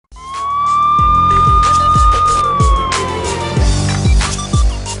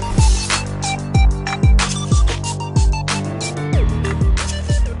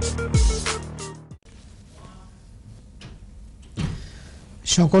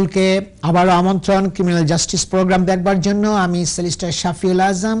সকলকে আবারো আমন্ত্রণ ক্রিমিনাল জাস্টিস প্রোগ্রাম দেখবার জন্য। আমি solicitor Shafiul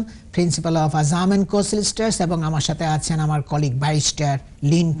Azam, principal of Azam and co solicitors, এবং আমার সাথে আছেন আমার colleague barrister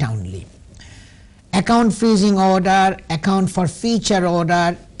Lin টাউনলি। Account freezing order, account for feature order,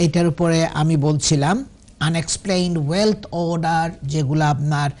 এটার উপরে আমি বলছিলাম। আনএক্সপ্লেইনড ওয়েলথ অর্ডার, যেগুলো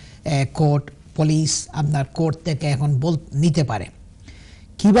আপনার কোর্ট, পুলিশ আপনার কোর্ট থেকে এখন নিতে পারে।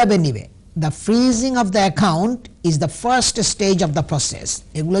 কিভাবে নিবে? The freezing of the account is the first stage of the process.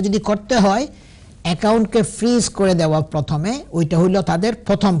 এগুলো যদি করতে হয়, অ্যাকাউন্টকে ফ্রিজ করে দেওয়া প্রথমে, ওইটা হইল তাদের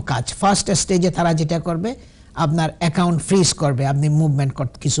প্রথম কাজ। ফার্স্ট স্টেজে তারা যেটা করবে, আপনার অ্যাকাউন্ট ফ্রিজ করবে, আপনি মুভমেন্ট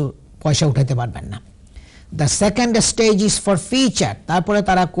করতে কিছু পয়সা উঠাতে পারবেন না। The second stage is for feature. তারপরে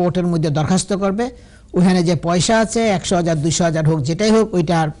তারা কোর্টের মধ্যে দরখাস্ত করবে, ওখানে যে পয়সা আছে 100,000 200,000 হোক, যেটাই হোক,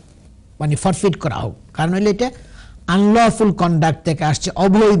 ওইটা মানে ফরফিট করা হোক। কারণ হইলে এটা unlawful conduct থেকে আসছে,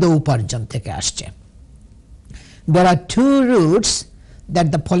 অবৈধ উপার্জন থেকে আসছে। There are two routes that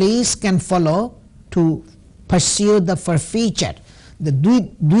the police can follow to pursue the forfeiture. The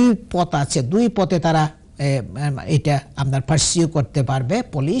দুই পথ আছে, দুই পথে তারা এটা আপনার পারসিউ করতে পারবে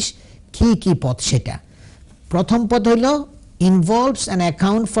পুলিশ। কি পথ সেটা? প্রথম পথ হলো involves an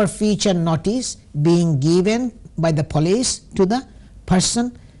account forfeiture notice being given by the police to the person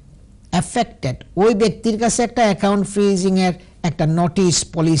affected. ওই ব্যক্তির কাছে একটা অ্যাকাউন্ট ফ্রিজিং এর একটা নোটিশ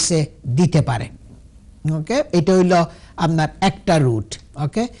পুলিশে দিতে পারে। ওকে, এটা হইল আপনার একটা root.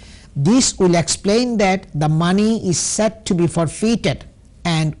 Okay, this will explain that the money is set two B ফরফিটেড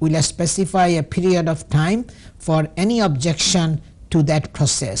and will specify a period of time for any objection to that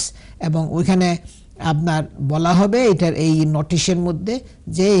process. এবং ওইখানে আপনার বলা হবে এটার এই নোটিশের মধ্যে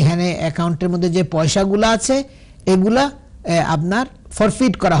যে এখানে অ্যাকাউন্টের মধ্যে যে পয়সাগুলো আছে এগুলা আপনার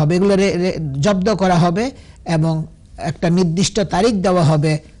ফরফিট করা হবে, এগুলো জব্দ করা হবে, এবং একটা নির্দিষ্ট তারিখ দেওয়া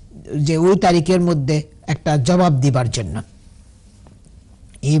হবে যে ওই তারিখের মধ্যে একটা জবাব দিবার জন্য।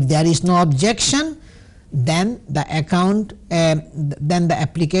 If there is no objection, then the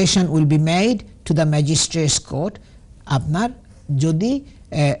application will be made to the magistrate's court. আপনার যদি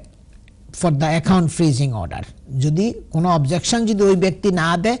for the account freezing order, যদি কোনো অবজেকশন যদি ওই ব্যক্তি না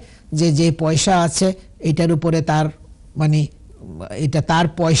দেয় যে পয়সা আছে এটার উপরে তার মানে এটা তার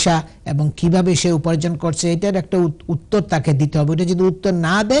পয়সা এবং কিভাবে সে উপার্জন করছে এটার একটা উত্তর তাকে দিতে হবে। এটা যদি উত্তর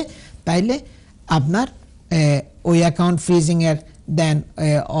না দেয় তাইলে আপনার ওই অ্যাকাউন্ট ফ্রিজিং এর দেন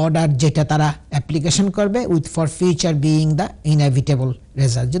অর্ডার যেটা তারা অ্যাপ্লিকেশন করবে with for future being the inevitable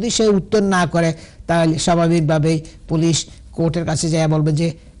result. যদি সে উত্তর না করে তাহলে স্বাভাবিকভাবেই পুলিশ কোর্টের কাছে যায় বলবে যে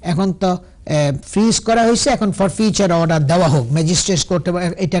এখন তো ফ্রিজ করা হয়েছে, এখন ফর ফিউচার অর্ডার দেওয়া হোক, ম্যাজিস্ট্রেট কোর্টে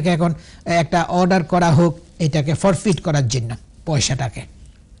এটাকে এখন একটা অর্ডার করা হোক এটাকে ফরফিট করার জন্য পয়সাটাকে,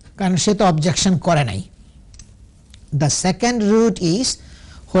 কারণ সে তো অবজেকশন করে নাই। The second root is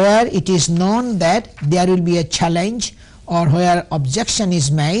where it is known that there will be a challenge or where objection is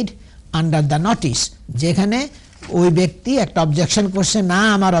made under the notice. যেখানে ওই ব্যক্তি একটা অবজেকশন করছে, না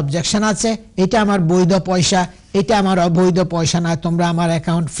আমার অবজেকশন আছে, এটা আমার বৈধ পয়সা, এটা আমার অবৈধ পয়সা না, তোমরা আমার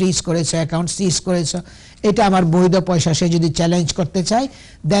অ্যাকাউন্ট ফ্রিজ করেছো, অ্যাকাউন্ট সিজ করেছো, এটা আমার বৈধ পয়সা, সে যদি চ্যালেঞ্জ করতে চায়,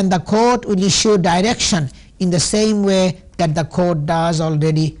 then the court will issue direction in the same way that the court does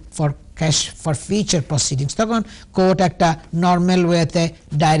already for cash for future proceedings. তখন কোর্ট একটা নর্মাল ওয়েতে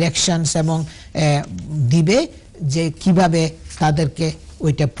ডাইরেকশনস এবং দিবে যে কিভাবে তাদেরকে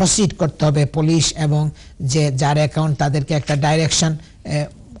ওইটা প্রসিড করতে হবে। পুলিশ এবং যে যার অ্যাকাউন্ট তাদেরকে একটা ডাইরেকশন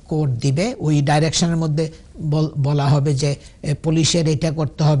কোর্ট দিবে, ওই ডাইরেকশনের মধ্যে বলা হবে যে পুলিশের এটা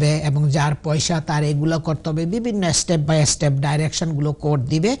করতে হবে এবং যার পয়সা তার এগুলো করতে হবে, বিভিন্ন স্টেপ বাই স্টেপ ডাইরেকশনগুলো কোর্ট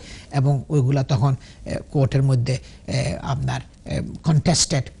দিবে এবং ওইগুলো তখন কোর্টের মধ্যে আপনার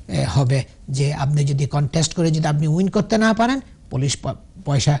কন্টেস্টেড হবে। যে আপনি যদি কন্টেস্ট করে যদি আপনি উইন করতে না পারেন, পুলিশ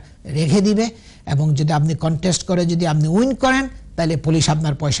পয়সা রেখে দিবে, এবং যদি আপনি কন্টেস্ট করে যদি আপনি উইন করেন তাহলে পুলিশ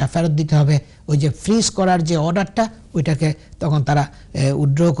আপনার পয়সা ফেরত দিতে হবে। ওই যে ফ্রিজ করার যে অর্ডারটা ওইটাকে তখন তারা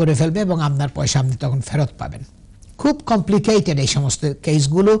উইথড্র করে ফেলবে এবং আপনার পয়সা আপনি তখন ফেরত পাবেন। খুব কমপ্লিকেটেড এই সমস্ত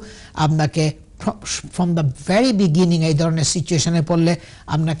কেসগুলো। আপনাকে ফ্রম দ্য ভেরি বিগিনিং এই ধরনের সিচুয়েশনে পড়লে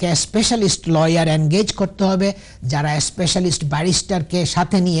আপনাকে স্পেশালিস্ট লয়ার এনগেজ করতে হবে, যারা স্পেশালিস্ট ব্যারিস্টারকে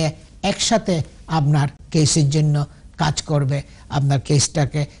সাথে নিয়ে একসাথে আপনার কেসের জন্য কাজ করবে, আপনার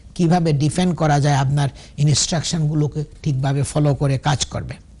কেসটাকে কিভাবে ডিফেন্ড করা যায়, আপনার ইনস্ট্রাকশনগুলোকে ঠিকভাবে ফলো করে কাজ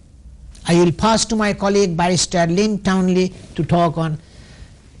করবে। I will pass to my colleague Barrister Lynn Townley to talk on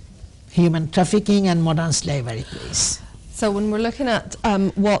human trafficking and modern slavery, please. So when we're looking at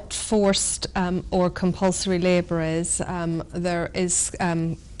what forced or compulsory labour is, there is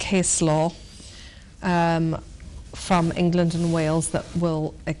case law from England and Wales that will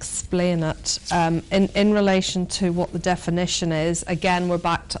explain it. In relation to what the definition is, again we're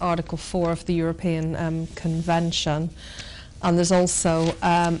back to Article 4 of the European Convention, And there's also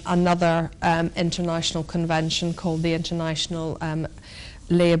another international convention called the International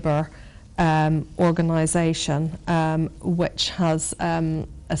Labour Organisation, which has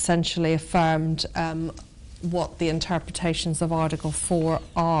essentially affirmed what the interpretations of Article 4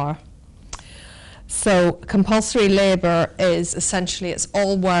 are. So compulsory labour is essentially, it's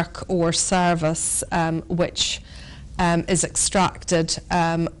all work or service which is extracted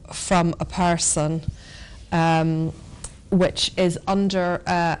from a person which is under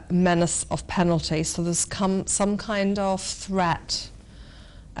menace of penalty. So there's some kind of threat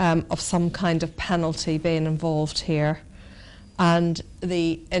of some kind of penalty being involved here, and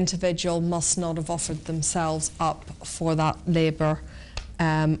the individual must not have offered themselves up for that labour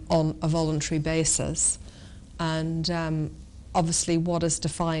on a voluntary basis. And obviously what is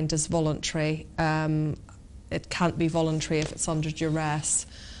defined as voluntary, it can't be voluntary if it's under duress,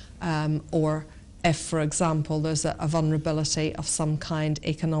 or if, for example, there's a vulnerability of some kind,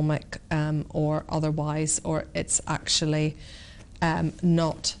 economic or otherwise, or it's actually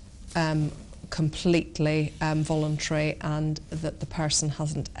not completely voluntary, and that the person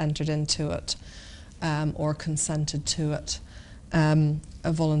hasn't entered into it or consented to it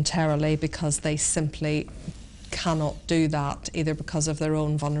voluntarily, because they simply cannot do that, either because of their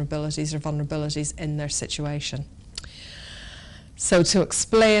own vulnerabilities or vulnerabilities in their situation. So to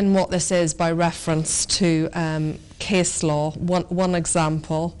explain what this is by reference to case law, one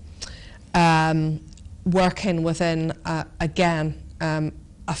example, working within, again,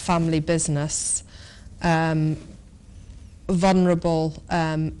 a family business, vulnerable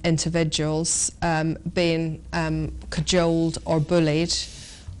individuals being cajoled or bullied,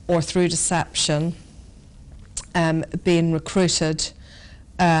 or through deception being recruited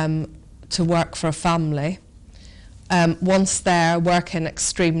to work for a family. Once they're working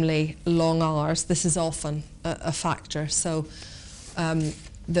extremely long hours, this is often a factor. So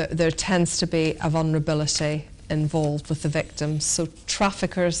there tends to be a vulnerability involved with the victims. So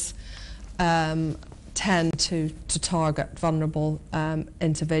traffickers tend to target vulnerable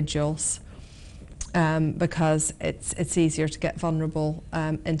individuals because it's easier to get vulnerable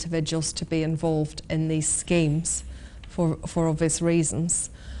individuals to be involved in these schemes for obvious reasons.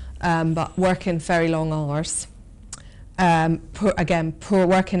 But working very long hours,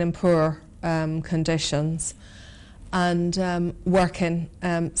 working in poor conditions, and working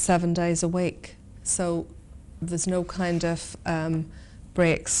 7 days a week. So there's no kind of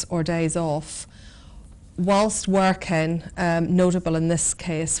breaks or days off. Whilst working, notable in this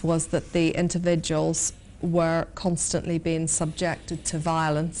case was that the individuals were constantly being subjected to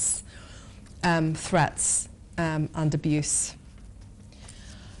violence, threats and abuse.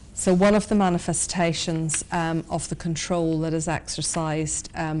 So one of the manifestations of the control that is exercised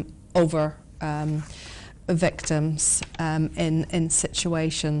over victims in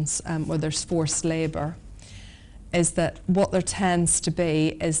situations where there's forced labour is that what there tends to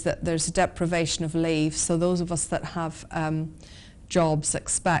be is that there's a deprivation of leave. So those of us that have jobs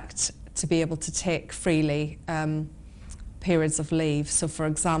expect to be able to take freely periods of leave. So for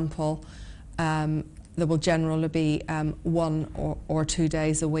example, there will generally be 1 or 2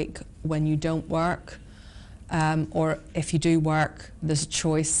 days a week when you don't work, or if you do work, there's a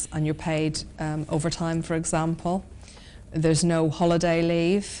choice and you're paid overtime, for example. There's no holiday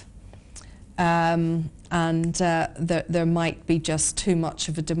leave, and there might be just too much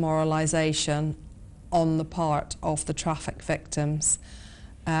of a demoralisation on the part of the traffic victims,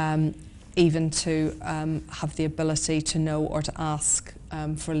 even to have the ability to know or to ask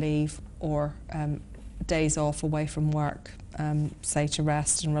for leave or days off away from work, say to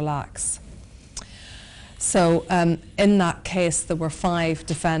rest and relax. So in that case there were 5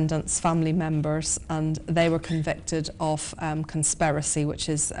 defendants, family members, and they were convicted of conspiracy, which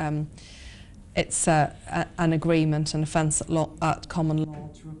is it's an agreement, an offence at common law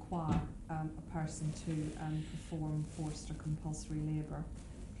to require a person to perform forced or compulsory labour.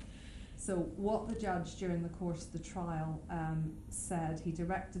 So what the judge during the course of the trial said, he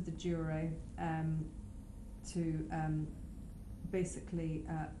directed the jury to basically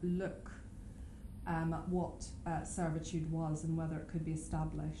look at what servitude was and whether it could be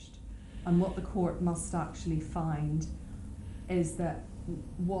established. And what the court must actually find is that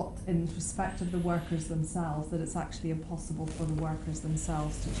what, in respect of the workers themselves, that it's actually impossible for the workers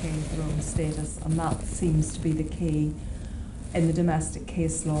themselves to change their own status, and that seems to be the key in the domestic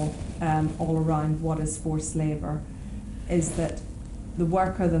case law all around what is forced labour, is that the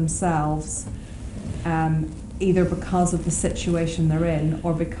worker themselves, either because of the situation they're in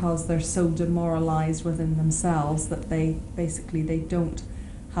or because they're so demoralised within themselves that they don't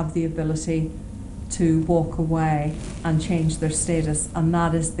have the ability to walk away and change their status, and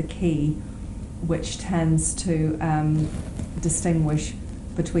that is the key which tends to distinguish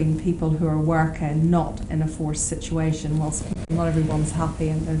between people who are working not in a forced situation. Whilst not everyone's happy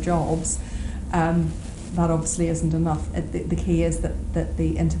in their jobs, that obviously isn't enough. The key is that the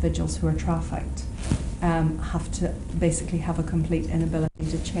individuals who are trafficked have to basically have a complete inability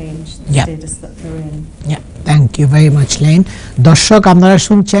to change the status that they're in. Yeah, thank you very much, Lane. দর্শক আপনারা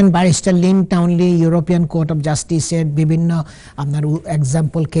শুনছেন barrister Lin টাউনলি European court of জাস্টিসের বিভিন্ন আপনার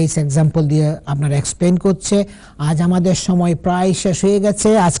example case example দিয়ে আপনারা explain করছে। আজ আমাদের সময় প্রায় শেষ হয়ে গেছে।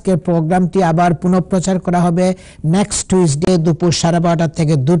 আজকের প্রোগ্রামটি আবার পুনঃপ্রচার করা হবে নেক্সট টিউসডে দুপুর 12:30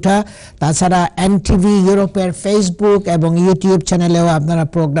 থেকে 2টা। তাছাড়া এনটিভি ইউরোপের ফেসবুক এবং ইউটিউব চ্যানেলেও আপনারা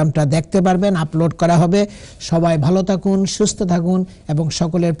প্রোগ্রামটা দেখতে পারবেন, আপলোড করা হবে। সবাই ভালো থাকুন, সুস্থ থাকুন এবং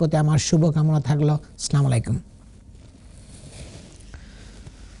সকলের প্রতি আমার শুভকামনা থাকলো। আসসালামু আলাইকুম।